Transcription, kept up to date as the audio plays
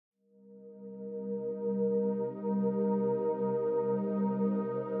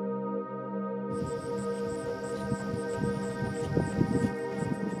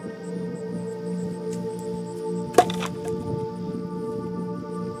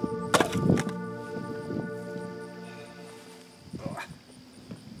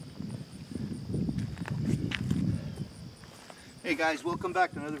Hey guys, welcome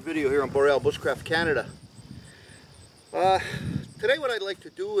back to another video here on Boreal Bushcraft Canada. Today what I'd like to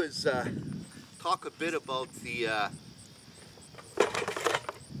do is talk a bit about the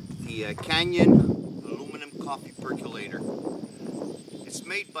Canyon aluminum coffee percolator. It's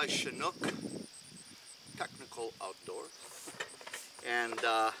made by Chinook, technical outdoor. And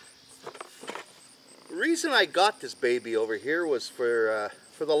the reason I got this baby over here was for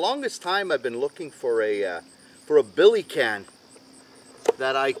the longest time I've been looking for a billy can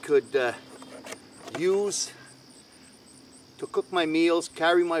that I could use to cook my meals,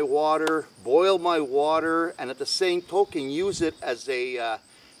 carry my water, boil my water, and at the same token use it as a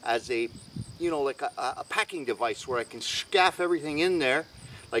you know, like a packing device where I can scaff everything in there,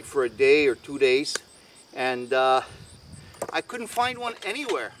 like for a day or 2 days. And I couldn't find one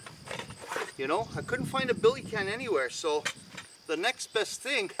anywhere. You know, I couldn't find a billy can anywhere. So the next best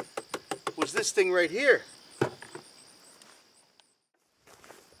thing was this thing right here.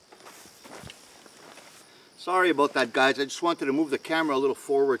 Sorry about that, guys. I just wanted to move the camera a little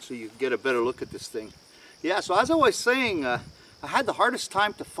forward so you can get a better look at this thing. Yeah, so as I was saying, I had the hardest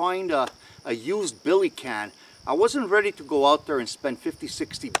time to find a used billy can. I wasn't ready to go out there and spend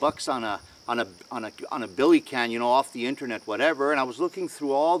 $50–60 on a billy can, you know, off the internet, whatever. And I was looking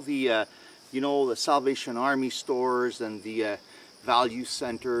through all the, you know, the Salvation Army stores and the value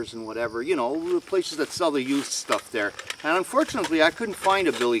centers and whatever, you know, the places that sell the used stuff there. And unfortunately, I couldn't find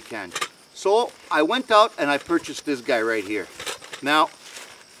a billy can. So I went out and I purchased this guy right here. Now,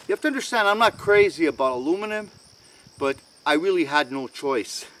 you have to understand, I'm not crazy about aluminum, but I really had no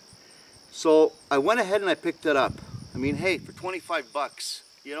choice. So I went ahead and I picked it up. I mean, hey, for 25 bucks,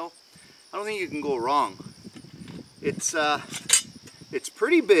 you know, I don't think you can go wrong. It's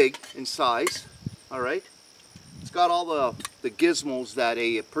pretty big in size, all right? It's got all the gizmos that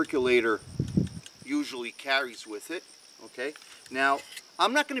a percolator usually carries with it, okay? Now,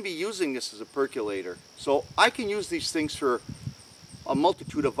 I'm not going to be using this as a percolator, so I can use these things for a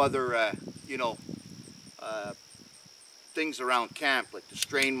multitude of other, you know, things around camp, like to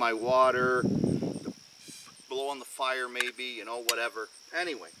strain my water, to blow on the fire maybe, you know, whatever.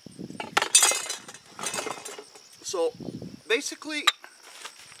 Anyway, so basically,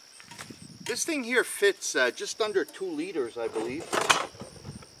 this thing here fits just under 2 liters, I believe.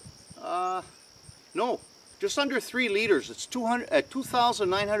 No. Just under 3 liters. It's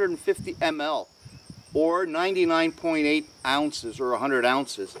 2,950 ml or 99.8 ounces or 100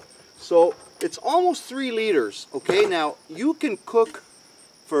 ounces. So it's almost 3 liters. Okay, now you can cook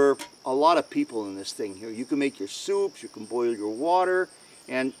for a lot of people in this thing here. You can make your soups, you can boil your water,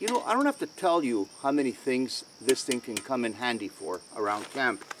 and you know, I don't have to tell you how many things this thing can come in handy for around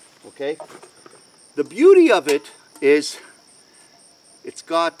camp. Okay, the beauty of it is it's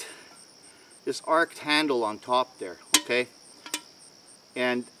got this arched handle on top there, okay?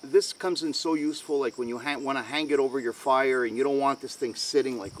 And this comes in so useful, like when you want to hang it over your fire and you don't want this thing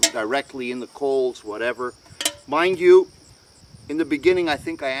sitting like directly in the coals, whatever. Mind you, in the beginning I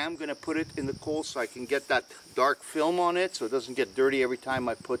think I am going to put it in the coals so I can get that dark film on it so it doesn't get dirty every time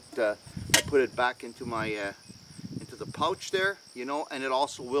I put it back into my into the pouch there, you know, and it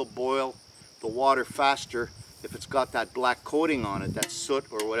also will boil the water faster if it's got that black coating on it, that soot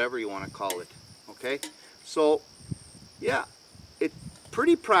or whatever you want to call it. Okay, so yeah, it's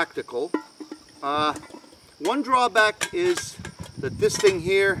pretty practical. One drawback is that this thing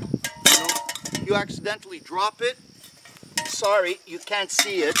here, you know, you accidentally drop it. Sorry, you can't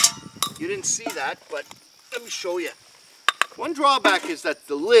see it. You didn't see that, but let me show you. One drawback is that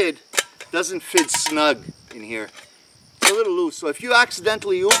the lid doesn't fit snug in here. A little loose, so if you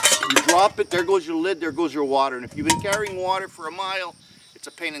accidentally, oops, you drop it, there goes your lid, there goes your water. And if you've been carrying water for a mile, it's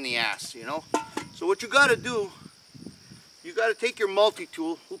a pain in the ass, you know. So what you got to do, you got to take your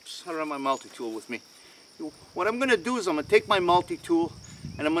multi-tool. Oops, I don't have my multi-tool with me. What I'm going to do is I'm going to take my multi-tool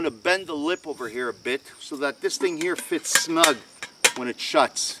and I'm going to bend the lip over here a bit so that this thing here fits snug when it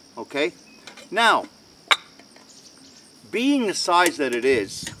shuts, okay? Now, being the size that it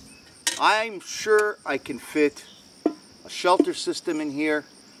is, I'm sure I can fit a shelter system in here,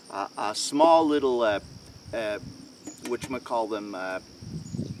 a small little, whatchamacallem,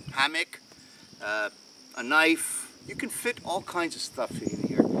 hammock, a knife. You can fit all kinds of stuff in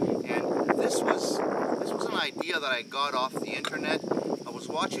here. And this was an idea that I got off the internet. I was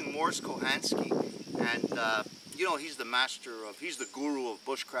watching Morris Kohansky, and you know, he's the guru of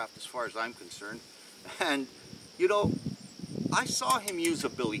bushcraft as far as I'm concerned. And you know, I saw him use a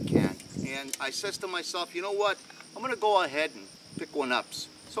billy can, and I says to myself, you know what? I'm going to go ahead and pick one up.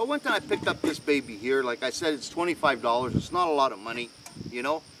 So I went and I picked up this baby here. Like I said, it's $25. It's not a lot of money, you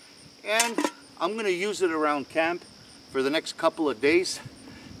know. And I'm going to use it around camp for the next couple of days.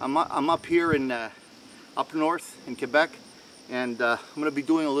 I'm up here in up north in Quebec, and I'm going to be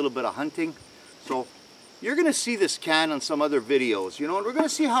doing a little bit of hunting. So you're going to see this can on some other videos, you know, and we're going to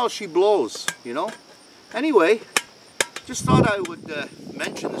see how she blows, you know. Anyway, just thought I would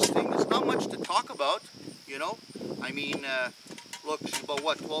mention this thing. There's not much to talk about, you know. I mean, look, she's about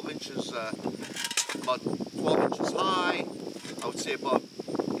what, 12 inches, about 12 inches high. I would say about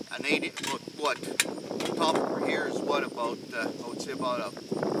an 8, look, what, the top of her here is what, about, I would say about a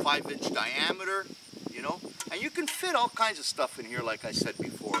 5-inch diameter, you know. And you can fit all kinds of stuff in here, like I said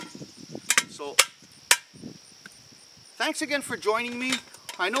before. So, thanks again for joining me.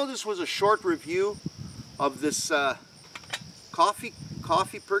 I know this was a short review of this coffee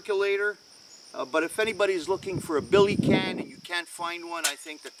percolator, but if anybody's looking for a billy can and you can't find one, I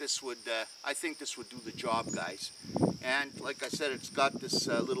think that this would do the job, guys. And like I said, it's got this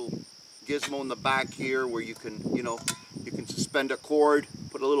little gizmo in the back here where you can, you know, you can suspend a cord,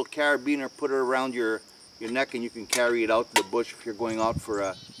 put a little carabiner, put it around your neck, and you can carry it out to the bush if you're going out for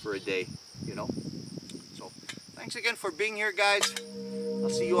a day, you know. So thanks again for being here, guys. I'll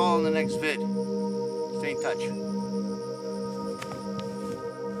see you all in the next vid. Stay in touch.